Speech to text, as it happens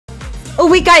Oh,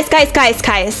 wait, guys.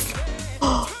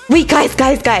 Wait,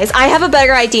 guys. I have a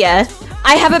better idea.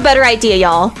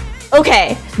 Y'all.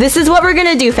 Okay, this is what we're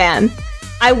gonna do, fam.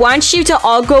 I want you to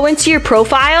all go into your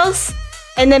profiles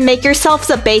and then make yourselves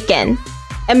a bacon.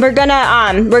 And we're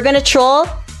gonna troll.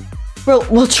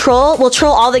 We'll troll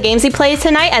all the games we play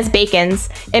tonight as bacons,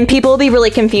 and people will be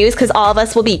really confused because all of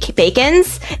us will be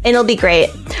bacons, and it'll be great.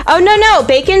 Oh no,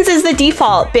 bacons is the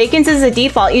default.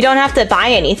 You don't have to buy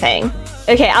anything.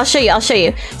 Okay, I'll show you.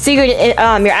 So you go to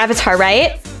your avatar,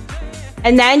 right?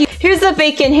 And then here's the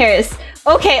bacon hairs.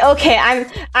 Okay,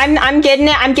 I'm getting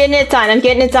it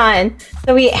done.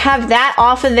 So we have that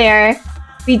off of there.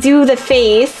 We do the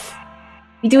face.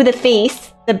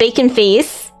 The bacon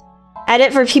face.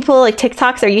 Edit for people like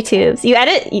TikToks or YouTubes. You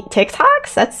edit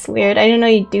TikToks? That's weird. I didn't know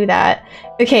you'd do that.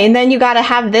 Okay, and then you gotta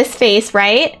have this face,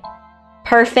 right?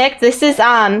 Perfect. This is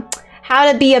how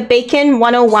to be a bacon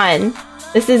 101.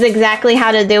 This is exactly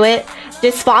how to do it.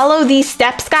 Just follow these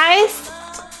steps, guys,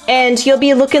 and you'll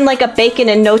be looking like a bacon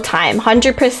in no time.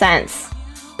 100%.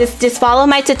 Just follow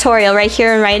my tutorial right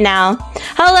here and right now.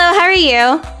 Hello, how are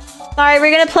you? Sorry,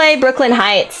 we're gonna play Brooklyn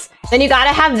Heights. Then you gotta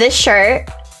have this shirt.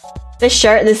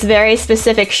 This very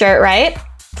specific shirt, right?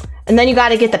 And then you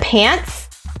gotta get the pants.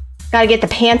 Gotta get the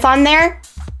pants on there.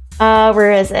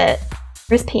 Where is it?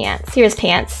 Where's pants? Here's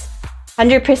pants.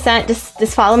 100%.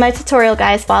 Just follow my tutorial,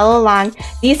 guys. Follow along.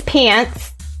 These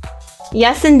pants.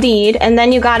 Yes, indeed. And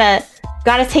then you gotta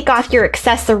take off your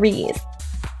accessories.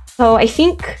 So I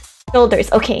think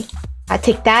shoulders. Okay. Gotta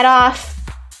take that off.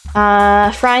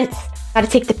 Front. Gotta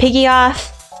take the piggy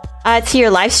off. To your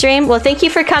live stream. Well, thank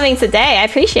you for coming today. I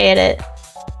appreciate it.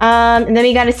 And then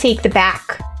we gotta take the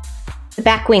back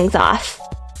wings off.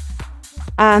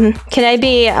 Can I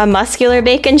be a muscular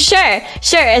bacon? Sure.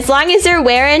 As long as you're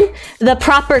wearing the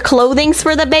proper clothings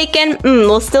for the bacon,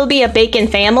 we'll still be a bacon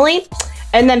family.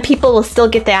 And then people will still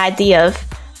get the idea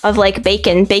of like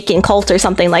bacon cult or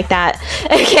something like that.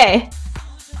 Okay.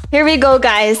 Here we go,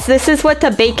 guys. This is what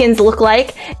the bacons look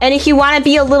like. And if you want to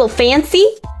be a little fancy,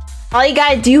 all you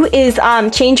gotta do is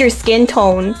change your skin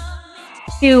tone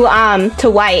to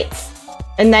white,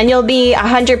 and then you'll be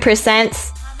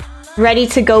 100% ready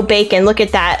to go bacon. Look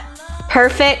at that.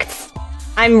 Perfect.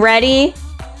 I'm ready.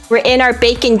 We're in our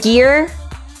bacon gear.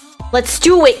 Let's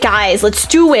do it, guys. Let's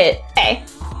do it. Okay.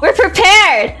 We're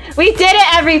prepared. We did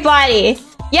it, everybody.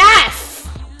 Yes.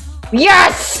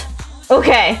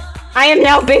 Okay. I am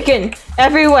now bacon.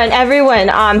 Everyone,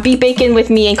 be bacon with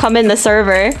me and come in the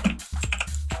server.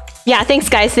 Yeah, thanks,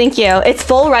 guys. Thank you. It's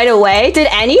full right away. Did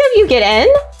any of you get in?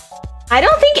 I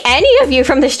don't think any of you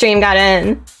from the stream got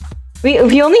in. We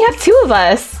only have 2 of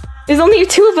us. There's only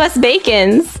 2 of us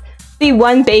bacons. The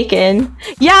 1 bacon.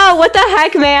 Yeah, what the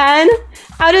heck, man?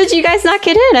 How did you guys not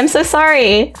get in? I'm so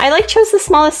sorry. I chose the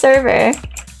smallest server.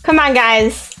 Come on,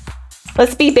 guys.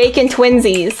 Let's be bacon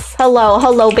twinsies.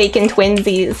 Hello, bacon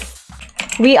twinsies.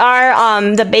 We are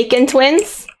the bacon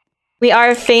twins. We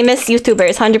are famous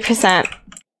YouTubers, 100%.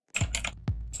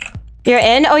 You're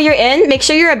in? Oh, you're in? Make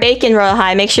sure you're a bacon, Royal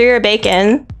High. Make sure you're a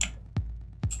bacon.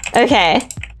 Okay,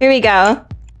 here we go.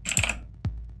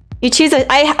 You choose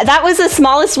that was the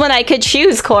smallest one I could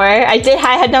choose, Core. I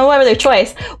had no other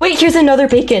choice. Wait, here's another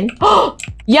bacon. Oh,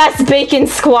 yes, bacon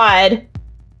squad.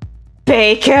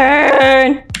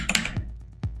 Bacon.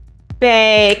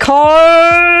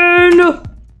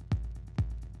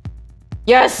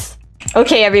 Yes.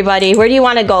 Okay, everybody. Where do you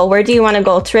want to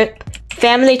go? Trip.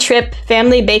 Family trip,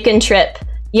 family bacon trip.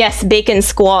 Yes, bacon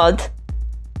squad.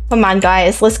 Come on,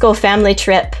 guys. Let's go family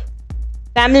trip.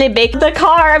 Family bacon. The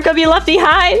car, I'm gonna be left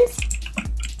behind.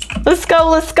 Let's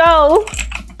go.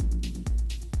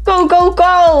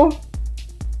 Go.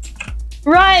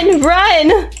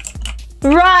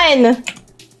 Run.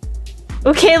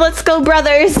 Okay, let's go,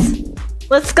 brothers.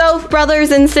 Let's go,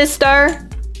 brothers and sister.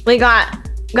 We got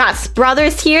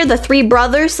brothers here, the 3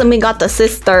 brothers, and we got the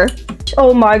sister.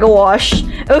 Oh my gosh.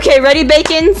 Okay, ready,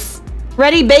 bacons?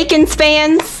 Ready, bacons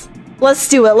fans? Let's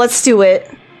do it.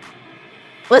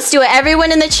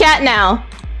 Everyone in the chat now.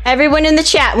 Everyone in the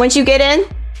chat, once you get in,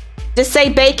 just say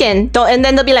bacon. And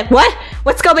then they'll be like, what?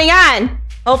 What's going on?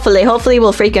 Hopefully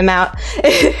we'll freak him out.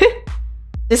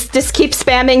 just keep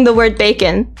spamming the word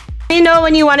bacon. Let me know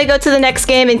when you want to go to the next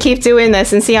game and keep doing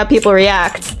this and see how people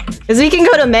react. Because we can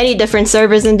go to many different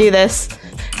servers and do this.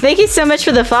 Thank you so much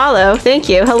for the follow. Thank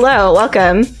you. Hello.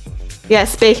 Welcome.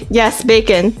 Yes,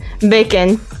 bacon.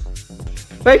 Bacon.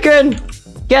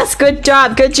 Yes, good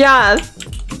job.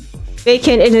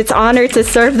 Bacon, and it's honor to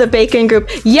serve the bacon group.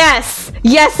 Yes,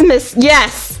 miss.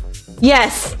 Yes.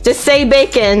 Just say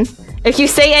bacon. If you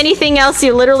say anything else,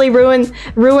 you literally ruin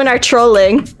our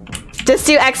trolling. Just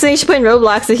do exclamation point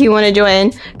Roblox if you want to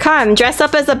join. Come, dress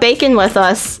up as a bacon with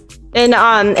us.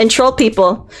 And troll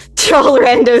people. Troll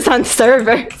randos on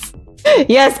servers.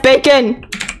 Yes, bacon!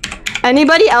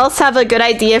 Anybody else have a good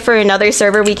idea for another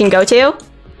server we can go to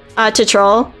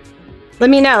troll? Let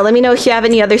me know if you have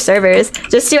any other servers.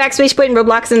 Just do exclamation point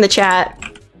Roblox in the chat.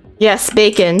 Yes,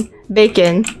 bacon.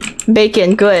 Bacon.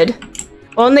 Bacon, good.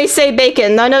 Only say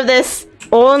bacon, none of this.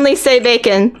 Only say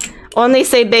bacon. Only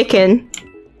say bacon.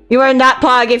 You are not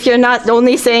Pog if you're not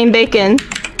only saying bacon.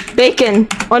 Bacon.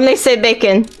 Only say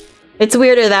bacon. It's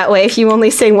weirder that way if you only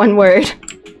say one word.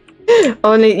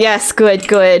 Only, yes, good,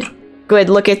 good. Good,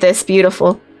 look at this,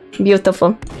 beautiful.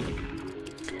 Beautiful.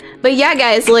 But yeah,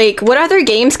 guys, like, what other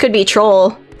games could be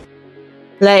troll?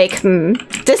 Like,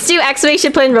 just do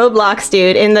exclamation point Roblox,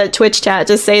 dude, in the Twitch chat.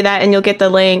 Just say that and you'll get the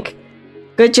link.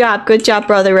 Good job,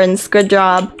 brotherins. Good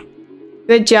job.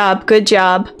 Good job, good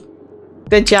job.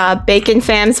 Good job. Bacon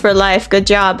fams for life. Good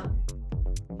job.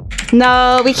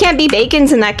 No, we can't be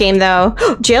bacons in that game, though.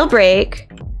 Jailbreak.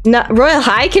 No, Royal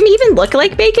High? Can we even look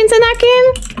like bacons in that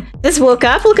game? Just woke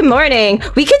up? Well, good morning.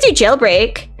 We could do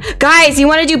Jailbreak. Guys, you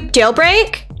want to do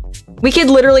Jailbreak? We could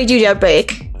literally do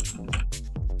Jailbreak.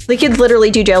 We could literally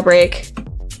do Jailbreak.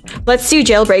 Let's do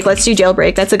Jailbreak. Let's do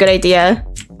Jailbreak. That's a good idea.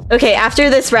 Okay, after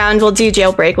this round, we'll do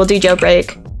Jailbreak. We'll do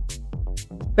Jailbreak.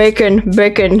 Bacon.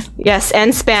 Bacon. Yes,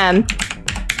 and spam.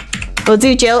 We'll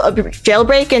do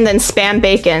Jailbreak and then spam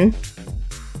bacon.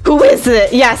 Who is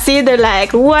it? Yeah, see, they're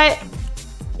like, what?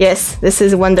 Yes, this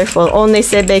is wonderful. Only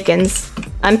say bacons.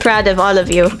 I'm proud of all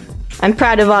of you. I'm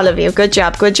proud of all of you. Good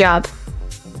job, good job.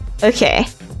 Okay.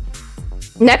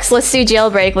 Next, let's do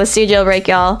Jailbreak. Let's do Jailbreak,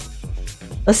 y'all.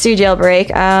 Let's do Jailbreak.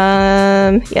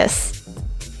 Yes.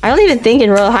 I don't even think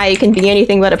in Royal High you can be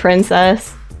anything but a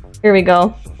princess. Here we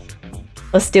go.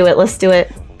 Let's do it, let's do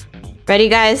it. Ready,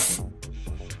 guys?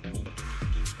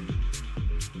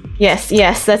 Yes,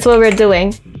 yes, that's what we're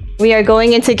doing. We are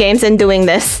going into games and doing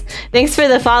this. Thanks for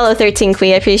the follow, 13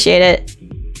 Queen. I appreciate it.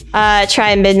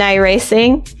 Try Midnight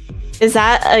Racing. Is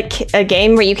that a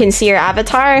game where you can see your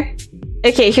avatar?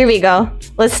 Okay, here we go.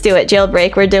 Let's do it.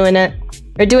 Jailbreak. We're doing it.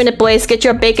 We're doing it, boys. Get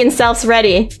your bacon selves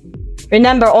ready.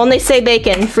 Remember, only say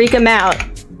bacon. Freak them out.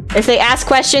 If they ask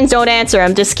questions, don't answer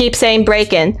them. Just keep saying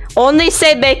bacon. Only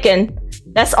say bacon.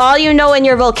 That's all you know in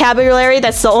your vocabulary.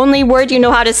 That's the only word you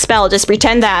know how to spell. Just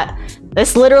pretend that.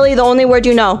 That's literally the only word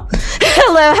you know.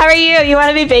 Hello, how are you? You want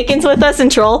to be bacons with us and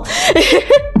troll?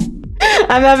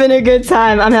 I'm having a good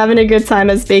time. I'm having a good time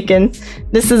as bacon.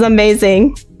 This is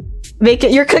amazing.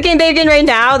 Bacon, you're cooking bacon right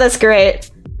now? That's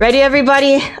great. Ready,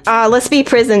 everybody? Let's be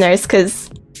prisoners, because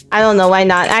I don't know, why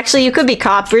not? Actually, you could be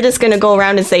cop. We're just gonna go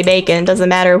around and say bacon. Doesn't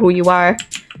matter who you are.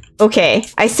 Okay,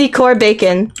 I see core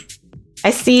bacon. I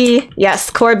see, yes,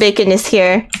 core bacon is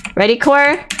here. Ready,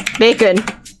 core? Bacon.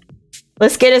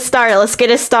 Let's get it started. Let's get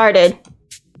it started.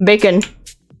 Bacon.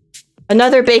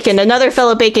 Another bacon. Another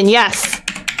fellow bacon. Yes.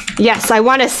 Yes, I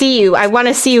want to see you. I want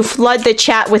to see you flood the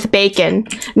chat with bacon.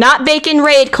 Not bacon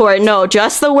raid, core. No,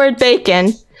 just the word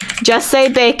bacon. Just say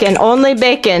bacon. Only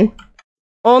bacon.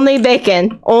 Only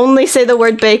bacon. Only say the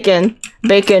word bacon.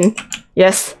 Bacon.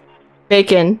 Yes.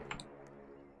 Bacon.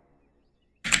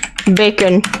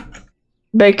 Bacon.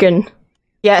 Bacon.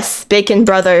 Yes, Bacon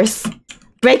Brothers.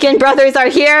 Bacon Brothers are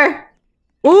here!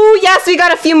 Ooh, yes, we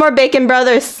got a few more Bacon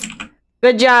Brothers.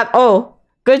 Good job. Oh,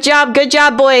 good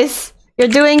job, boys. You're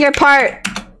doing your part.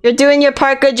 You're doing your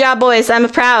part. Good job, boys. I'm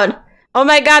proud. Oh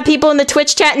my god, people in the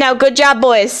Twitch chat now. Good job,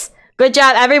 boys. Good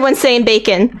job. Everyone's saying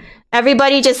bacon.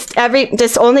 Everybody just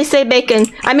only say bacon.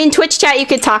 I mean, Twitch chat, you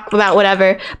could talk about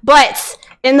whatever. But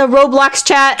in the Roblox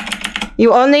chat,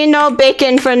 you only know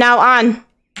bacon from now on.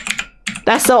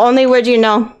 That's the only word you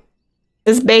know.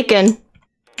 Is bacon.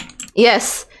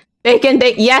 Yes. Bacon,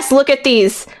 yes, look at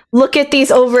these. Look at these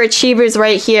overachievers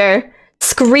right here.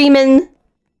 Screaming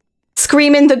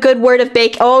the good word of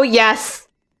bacon. Oh, yes.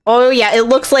 Oh, yeah, it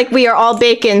looks like we are all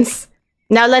bacons.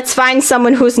 Now let's find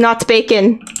someone who's not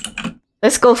bacon.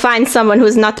 Let's go find someone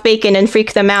who's not bacon and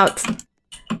freak them out.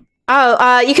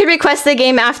 Oh, you could request the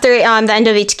game after the end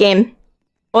of each game.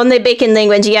 Only bacon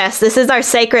language, yes. This is our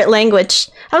sacred language.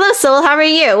 Hello, Soul. How are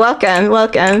you? Welcome,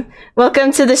 welcome.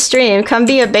 Welcome to the stream. Come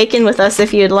be a bacon with us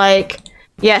if you'd like.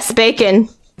 Yes, bacon.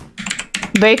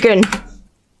 Bacon.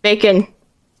 Bacon.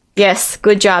 Yes,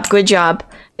 good job, good job.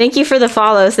 Thank you for the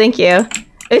follows, thank you.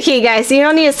 Okay, guys, you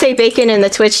don't need to say bacon in the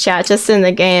Twitch chat, just in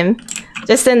the game.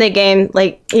 Just in the game,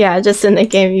 like, yeah, just in the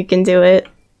game you can do it.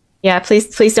 Yeah, please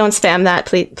don't spam that.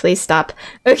 Please stop.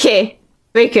 Okay,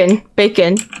 bacon,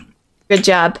 bacon. Good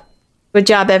job. Good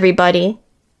job, everybody.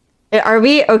 Are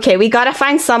we? Okay, we gotta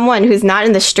find someone who's not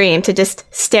in the stream to just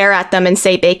stare at them and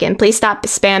say bacon. Please stop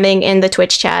spamming in the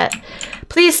Twitch chat.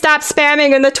 Please stop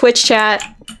spamming in the Twitch chat.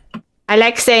 I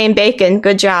like saying bacon.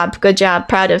 Good job. Good job.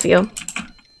 Proud of you.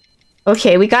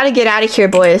 Okay, we gotta get out of here,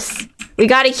 boys. We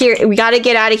gotta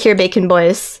get out of here, bacon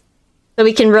boys. So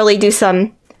we can really do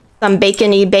some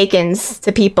bacony bacons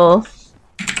to people.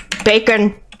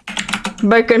 Bacon.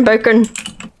 Bacon, bacon.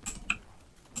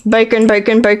 Bacon,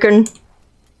 bacon, bacon.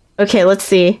 Okay, let's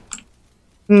see.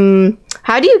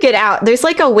 How do you get out? There's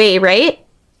like a way, right?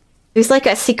 There's like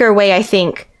a secret way, I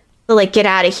think. To like get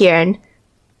out of here and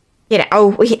get out.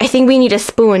 Oh, I think we need a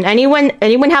spoon.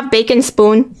 Anyone have bacon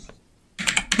spoon?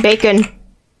 Bacon.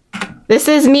 This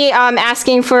is me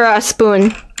asking for a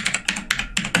spoon.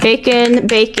 Bacon,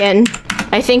 bacon.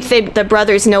 I think the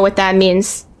brothers know what that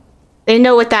means. They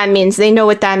know what that means. They know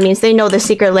what that means. They know the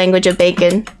secret language of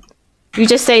bacon. You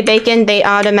just say bacon, they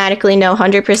automatically know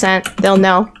 100%. They'll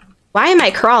know. Why am I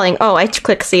crawling? Oh, I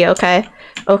click C. Okay.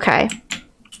 Okay.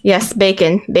 Yes,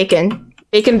 bacon. Bacon.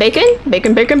 Bacon, bacon?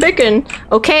 Bacon, bacon, bacon.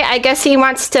 Okay, I guess he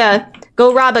wants to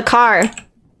go rob a car.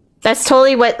 That's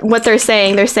totally what they're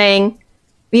saying. They're saying,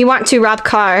 we want to rob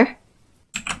car.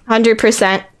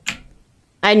 100%.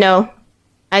 I know.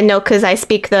 I know because I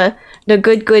speak the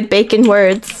good bacon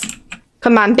words.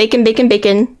 Come on, bacon, bacon,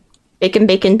 bacon. Bacon,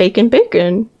 bacon, bacon,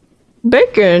 bacon.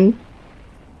 Bacon.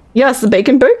 Yes,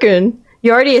 bacon, bacon.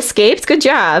 You already escaped? Good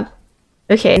job.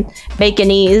 Okay,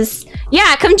 baconese.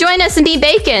 Yeah, come join us and be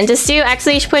bacon. Just do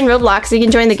 !put in Roblox so you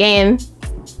can join the game.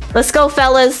 Let's go,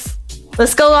 fellas.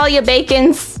 Let's go, all you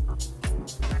bacons.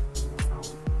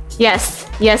 Yes,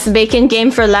 yes, bacon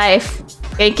game for life.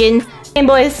 Bacon game,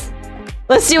 boys.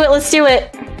 Let's do it, let's do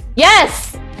it.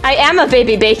 Yes! I am a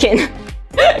baby bacon.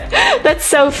 That's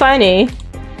so funny.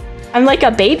 I'm like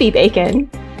a baby bacon.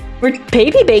 We're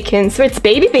baby bacons. It's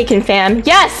baby bacon fam.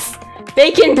 Yes!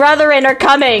 Bacon brethren are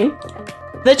coming.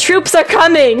 The troops are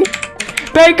coming.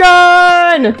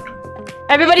 Bacon!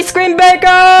 Everybody scream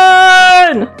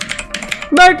bacon!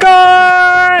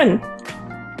 Bacon!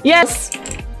 Yes!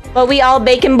 But we all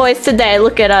bacon boys today.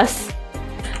 Look at us.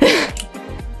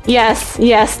 Yes,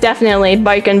 yes, definitely.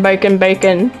 Bacon, bacon,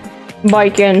 bacon.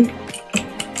 Bacon.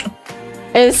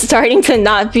 It's starting to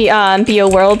not be a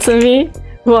world to me.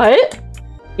 What?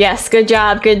 Yes, good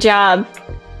job, good job.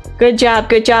 Good job,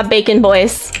 bacon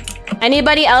boys.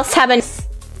 Anybody else have an...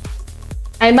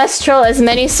 I must troll as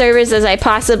many servers as I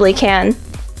possibly can.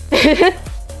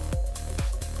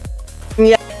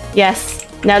 Yeah. Yes.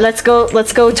 Now let's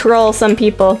go troll some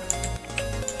people.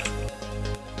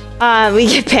 We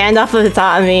get banned off of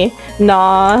Tommy.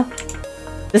 Nah.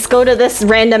 Let's go to this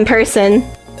random person.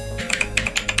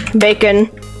 Bacon.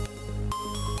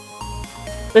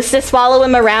 Let's just follow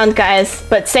him around, guys.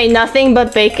 But say nothing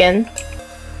but bacon.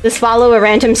 Just follow a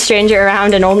random stranger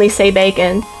around and only say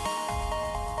bacon.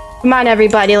 Come on,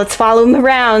 everybody. Let's follow him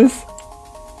around.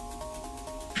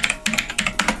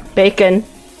 Bacon.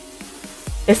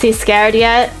 Is he scared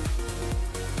yet?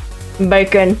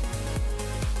 Bacon.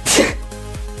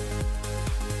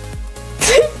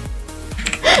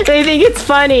 They think it's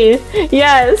funny.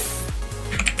 Yes.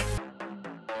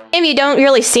 Maybe you don't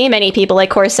really see many people, like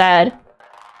Core said.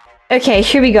 Okay,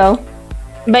 here we go.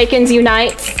 Bacons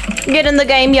unite. Get in the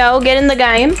game, yo. Get in the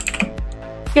game.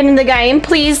 Get in the game.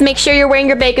 Please make sure you're wearing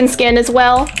your bacon skin as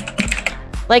well.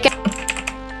 Like...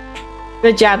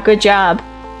 Good job, good job.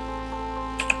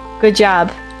 Good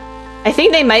job. I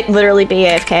think they might literally be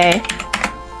AFK.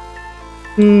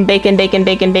 Bacon, bacon,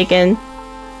 bacon, bacon.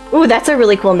 Ooh, that's a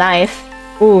really cool knife.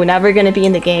 Ooh, now we're gonna be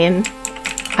in the game.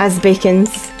 As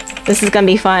bacons. This is gonna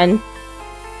be fun.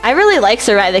 I really like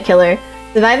Survive the Killer.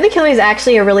 Survive the Killer is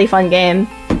actually a really fun game.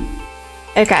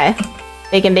 Okay.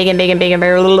 Bacon, bacon, bacon, bacon,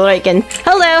 bacon.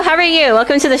 Hello, how are you?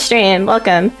 Welcome to the stream.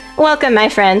 Welcome. Welcome, my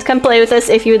friend. Come play with us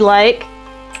if you'd like.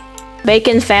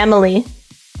 Bacon family.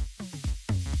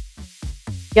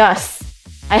 Yes.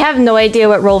 I have no idea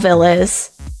what Rollville is.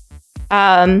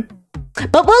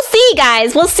 But we'll see,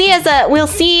 guys. We'll see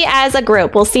as a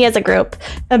group. We'll see as a group.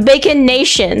 A Bacon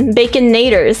Nation.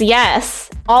 Baconators. Yes.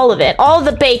 All of it. All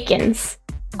the bacons.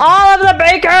 All of the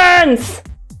bacons!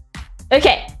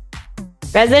 Okay.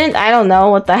 Resident? I don't know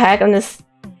what the heck. I'm just...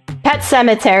 Pet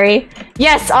Cemetery.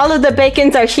 Yes, all of the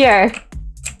bacons are here.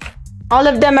 All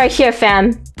of them are here,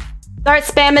 fam. Start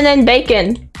spamming in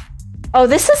bacon. Oh,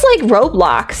 this is like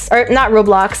Roblox. Or, not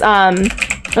Roblox.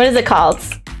 What is it called?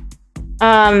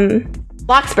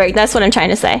 Bloxburg. That's what I'm trying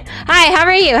to say. Hi, how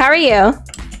are you? How are you?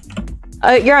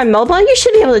 You're on mobile? You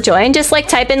should be able to join. Just like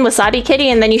type in Wasabi Kitty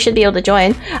and then you should be able to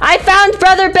join. I found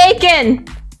Brother Bacon!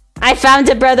 I found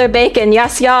a Brother Bacon.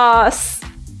 Yes, yes.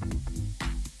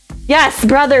 Yes,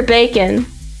 brother bacon.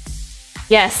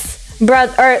 Yes,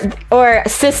 brother or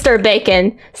sister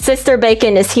bacon. Sister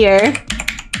bacon is here.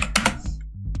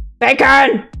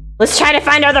 Bacon! Let's try to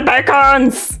find other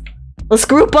bacons! Let's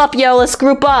group up, yo, let's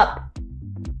group up.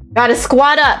 Gotta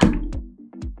squat up.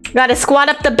 Gotta squat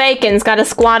up the bacons, gotta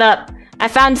squat up. I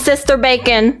found sister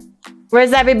bacon.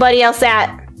 Where's everybody else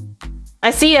at?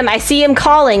 I see him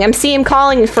calling. I'm seeing him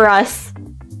calling for us.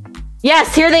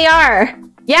 Yes, here they are.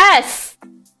 Yes!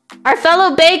 Our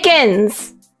fellow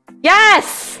bacons!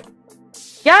 Yes!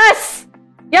 Yes!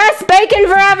 Yes, bacon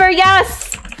forever,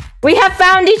 yes! We have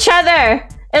found each other!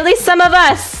 At least some of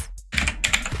us!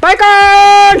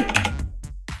 Bacon!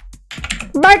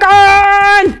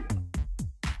 Bacon!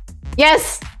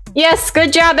 Yes! Yes,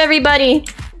 good job, everybody!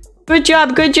 Good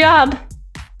job, good job!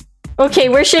 Okay,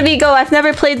 where should we go? I've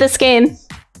never played this game.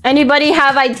 Anybody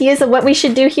have ideas of what we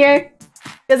should do here?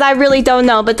 Because I really don't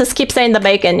know, but just keep saying the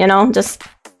bacon, you know? Just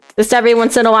every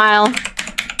once in a while.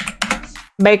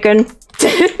 Bacon.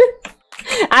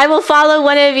 I will follow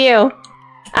one of you.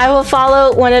 I will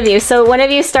follow one of you. So one of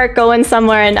you start going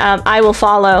somewhere and I will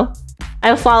follow.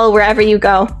 I will follow wherever you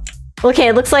go. Okay,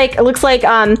 it looks like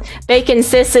Bacon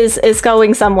Sis is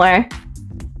going somewhere.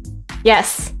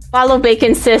 Yes. Follow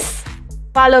Bacon Sis.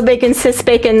 Follow Bacon Sis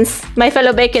Bacons. My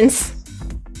fellow Bacons.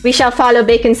 We shall follow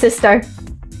Bacon Sister.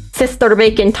 Sister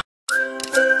Bacon.